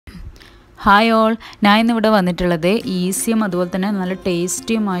Hi all, ഞാൻ ഇന്നിവിടെ വന്നിട്ടുള്ളത് ഈസിയും അതുപോലെ തന്നെ നല്ല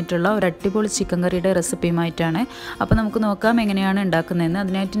ടേസ്റ്റിയുമായിട്ടുള്ള ഒരു അടിപൊളി ചിക്കൻ കറിയുടെ റെസിപ്പിയുമായിട്ടാണ്. അപ്പോൾ നമുക്ക് നോക്കാം എങ്ങനെയാണ് ഉണ്ടാക്കുന്നതെന്ന്.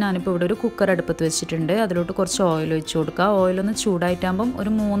 അതിനായിട്ട് ഞാനിപ്പോൾ ഇവിടെ ഒരു കുക്കർ അടുപ്പത്ത് വെച്ചിട്ടുണ്ട്. അതിലോട്ട് കുറച്ച് ഓയിൽ ഒഴിച്ച് കൊടുക്കുക. ഓയിലൊന്ന് ചൂടായിട്ടാകുമ്പം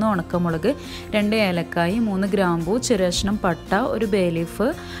ഒരു 3 ഉണക്കമുളക്, 2 ഏലക്കായി, 3 ഗ്രാമ്പൂ, ചെറിയ കഷ്ണം പട്ട, ഒരു ബേ ലീഫ്,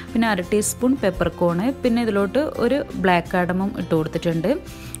 പിന്നെ 1/2 ടീസ്പൂൺ പെപ്പർകോണ്, പിന്നെ ഇതിലോട്ട് ഒരു ബ്ലാക്ക് കാഡമം ഇട്ട് കൊടുത്തിട്ടുണ്ട്.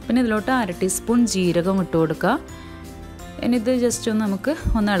 പിന്നെ ഇതിലോട്ട് 1/2 ടീസ്പൂൺ ജീരകം ഇട്ട് കൊടുക്കുക. ഇനി ഇത് ജസ്റ്റ് നമുക്ക്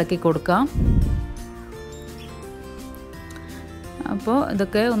ഇളക്കി കൊടുക്കാം. അപ്പോൾ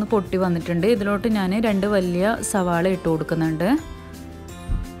ഇതൊക്കെ ഒന്ന് പൊട്ടി വന്നിട്ടുണ്ട്. ഇതിലോട്ട് ഞാൻ 2 വലിയ സവാള ഇട്ട് കൊടുക്കുന്നുണ്ട്.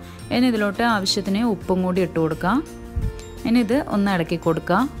 ഇനി ഇതിലോട്ട് ആവശ്യത്തിന് ഉപ്പും കൂടി ഇട്ട് കൊടുക്കാം. ഇനി ഇത് ഇളക്കി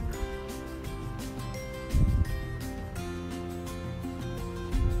കൊടുക്കാം.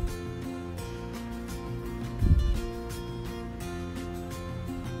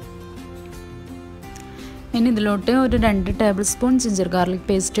 ഇനി ഇതിലോട്ട് ഒരു 2 table spoon ginger garlic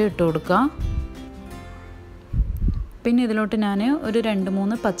paste ഇട്ട് കൊടുക്കുക. പിന്നെ ഇതിലോട്ട് ഞാൻ ഒരു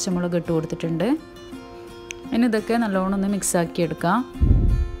 2-3 പച്ചമുളക് ഇട്ട് കൊടുത്തിട്ടുണ്ട്. ഇനി ഇതൊക്കെ നല്ലോണം ഒന്ന് മിക്സാക്കി എടുക്കാം.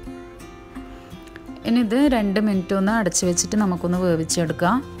 ഇനി ഇത് 2 മിനിറ്റ് ഒന്ന് അടച്ചു വെച്ചിട്ട് നമുക്കൊന്ന്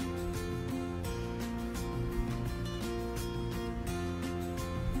വേവിച്ചെടുക്കാം.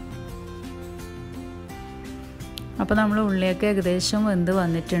 അപ്പോൾ നമ്മൾ ഉള്ളിയൊക്കെ ഏകദേശം വെന്ത്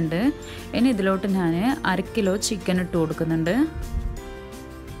വന്നിട്ടുണ്ട്. ഇനി ഇതിലോട്ട് ഞാൻ 1/2 കിലോ ചിക്കൻ ഇട്ട് കൊടുക്കുന്നുണ്ട്.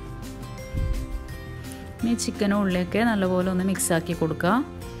 ഈ ചിക്കനും ഉള്ളിയൊക്കെ നല്ലപോലെ ഒന്ന് മിക്സാക്കി കൊടുക്കുക.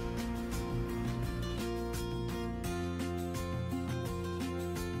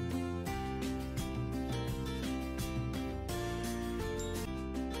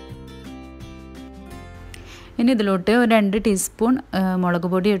 ഇനി ഇതിലോട്ട് ഒരു 2 ടീസ്പൂൺ മുളക്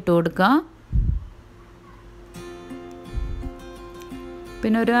പൊടി ഇട്ട് കൊടുക്കുക.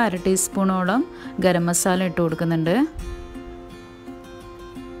 പിന്നെ ഒരു 1/2 ടീസ്പൂണോളം ഗരം മസാല ഇട്ട് കൊടുക്കുന്നുണ്ട്.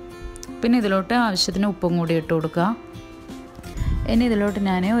 പിന്നെ ഇതിലോട്ട് ആവശ്യത്തിന് ഉപ്പും കൂടി ഇട്ട് കൊടുക്കുക. ഇനി ഇതിലോട്ട്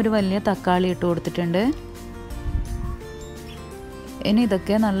ഞാൻ ഒരു വലിയ തക്കാളി ഇട്ട് കൊടുത്തിട്ടുണ്ട്. ഇനി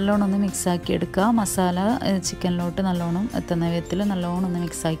ഇതൊക്കെ നല്ലോണം ഒന്ന് മിക്സാക്കി എടുക്കുക. മസാല ചിക്കനിലോട്ട് നല്ലോണം എത്തുന്ന വിധത്തിൽ നല്ലോണം ഒന്ന്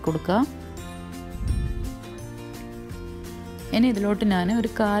മിക്സാക്കി കൊടുക്കുക. ഇനി ഇതിലോട്ട് ഞാൻ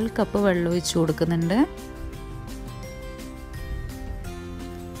ഒരു 1/4 കപ്പ് വെള്ളം ഒഴിച്ച് കൊടുക്കുന്നുണ്ട്.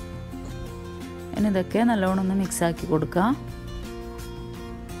 ഇനി ഇതൊക്കെ നല്ലോണം ഒന്ന് മിക്സാക്കി കൊടുക്കുക.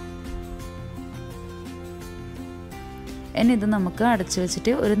 ഇനി ഇത് നമുക്ക് അടച്ചു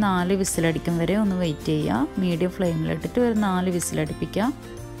വെച്ചിട്ട് ഒരു 4 വിസിലടിക്കും വരെ ഒന്ന് വെയിറ്റ് ചെയ്യാം. മീഡിയം ഫ്ലെയിമിലിട്ടിട്ട് ഒരു 4 വിസിലടിപ്പിക്കാം.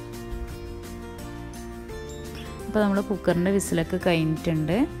 അപ്പോൾ നമ്മൾ കുക്കറിൻ്റെ വിസിലൊക്കെ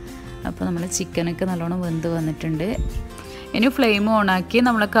കഴിഞ്ഞിട്ടുണ്ട്. അപ്പോൾ നമ്മൾ ചിക്കനൊക്കെ നല്ലോണം വെന്ത് വന്നിട്ടുണ്ട്. ഇനി ഫ്ലെയിം ഓണാക്കി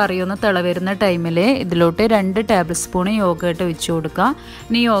നമ്മൾ കറി ഒന്ന് തിളവരുന്ന ടൈമിൽ ഇതിലോട്ട് 2 ടേബിൾ സ്പൂൺ യോഗേർട്ട് ഒഴിച്ച് കൊടുക്കുക.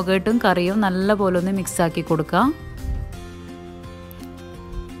 ഇനി യോഗേർട്ടും കറിയും നല്ലപോലെ ഒന്ന് മിക്സാക്കി കൊടുക്കുക.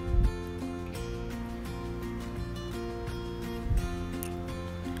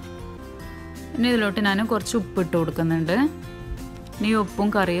 ഇനി ഇതിലോട്ട് ഞാൻ കുറച്ച് ഉപ്പ് ഇട്ട് കൊടുക്കുന്നുണ്ട്. ഇനി ഉപ്പും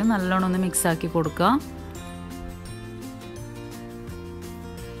കറിയും നല്ലോണം ഒന്ന് മിക്സാക്കി കൊടുക്കുക.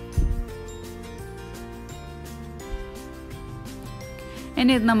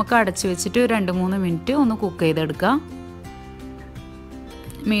 ഇനി ഇത് നമുക്ക് അടച്ചു വെച്ചിട്ട് ഒരു 2-3 മിനിറ്റ് ഒന്ന് കുക്ക് ചെയ്തെടുക്കാം.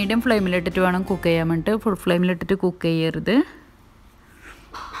 മീഡിയം ഫ്ലെയിമിലിട്ടിട്ട് വേണം കുക്ക് ചെയ്യാൻ വേണ്ടിയിട്ട്. ഫുൾ ഫ്ലെയിമിലിട്ടിട്ട് കുക്ക് ചെയ്യരുത്.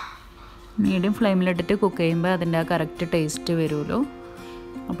 മീഡിയം ഫ്ലെയിമിലിട്ടിട്ട് കുക്ക് ചെയ്യുമ്പോൾ അതിൻ്റെ ആ കറക്റ്റ് ടേസ്റ്റ് വരുമല്ലോ.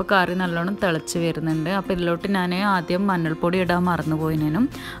 അപ്പോൾ കറി നല്ലോണം തിളച്ച് വരുന്നുണ്ട്. അപ്പോൾ ഇതിലോട്ട് ഞാൻ ആദ്യം മഞ്ഞൾപ്പൊടി ഇടാൻ മറന്നുപോയിനും.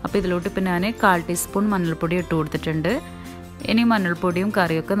 അപ്പോൾ ഇതിലോട്ട് ഇപ്പോൾ ഞാൻ 1/4 ടീസ്പൂൺ മഞ്ഞൾപ്പൊടി ഇട്ട് കൊടുത്തിട്ടുണ്ട്. ഇനി മഞ്ഞൾപ്പൊടിയും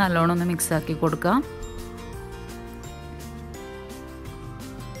കറിയൊക്കെ നല്ലോണം ഒന്ന് മിക്സാക്കി കൊടുക്കാം.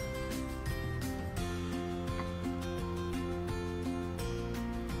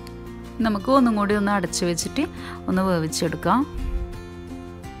 നമുക്ക് ഒന്നും കൂടി ഒന്ന് അടച്ചു വെച്ചിട്ട് ഒന്ന് വേവിച്ചെടുക്കാം.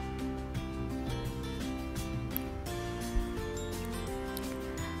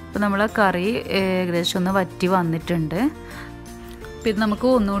 അപ്പോൾ നമ്മൾ കറി ഏകദേശം ഒന്ന് വറ്റി വന്നിട്ടുണ്ട്. അപ്പോൾ ഇത് നമുക്ക്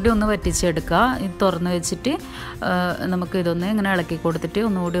ഒന്നുകൂടി ഒന്ന് വറ്റിച്ചെടുക്കാം. ഇത് തുറന്ന് വെച്ചിട്ട് നമുക്ക് ഇതൊന്ന് ഇങ്ങനെ ഇളക്കി കൊടുത്തിട്ട്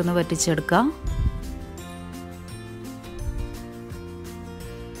ഒന്നുകൂടി ഒന്ന് വറ്റിച്ചെടുക്കാം.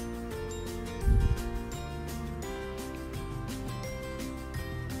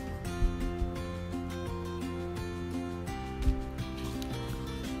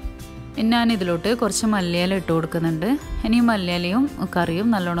 ഞാൻ ഇതിലോട്ട് കുറച്ച് മല്ലിയില ഇട്ട് കൊടുക്കുന്നുണ്ട്. ഇനി മല്ലിയിലയും കറിയും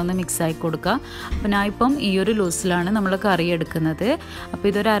നല്ലോണം ഒന്ന് മിക്സാക്കി കൊടുക്കുക. അപ്പോൾ ഞാൻ ഇപ്പം ഈ ഒരു ലൂസിലാണ് നമ്മൾ കറി എടുക്കുന്നത്. അപ്പോൾ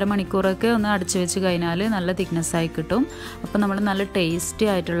ഇതൊരു അരമണിക്കൂറൊക്കെ ഒന്ന് അടച്ചു വെച്ച് കഴിഞ്ഞാൽ നല്ല തിക്നെസ്സായി കിട്ടും. അപ്പോൾ നമ്മൾ നല്ല ടേസ്റ്റി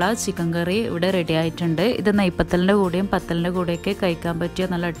ആയിട്ടുള്ള ചിക്കൻ കറി ഇവിടെ റെഡി ആയിട്ടുണ്ട്. ഇത് നെയ്പ്പത്തലിൻ്റെ കൂടെയും പത്തലിൻ്റെ കൂടെയൊക്കെ കഴിക്കാൻ പറ്റിയ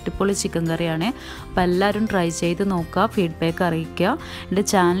നല്ല അടിപൊളി ചിക്കൻ കറിയാണ്. അപ്പോൾ എല്ലാവരും ട്രൈ ചെയ്ത് നോക്കുക, ഫീഡ്ബാക്ക് അറിയിക്കുക. എൻ്റെ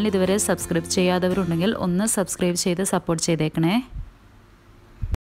ചാനൽ ഇതുവരെ സബ്സ്ക്രൈബ് ചെയ്യാത്തവരുണ്ടെങ്കിൽ ഒന്ന് സബ്സ്ക്രൈബ് ചെയ്ത് സപ്പോർട്ട് ചെയ്തേക്കണേ.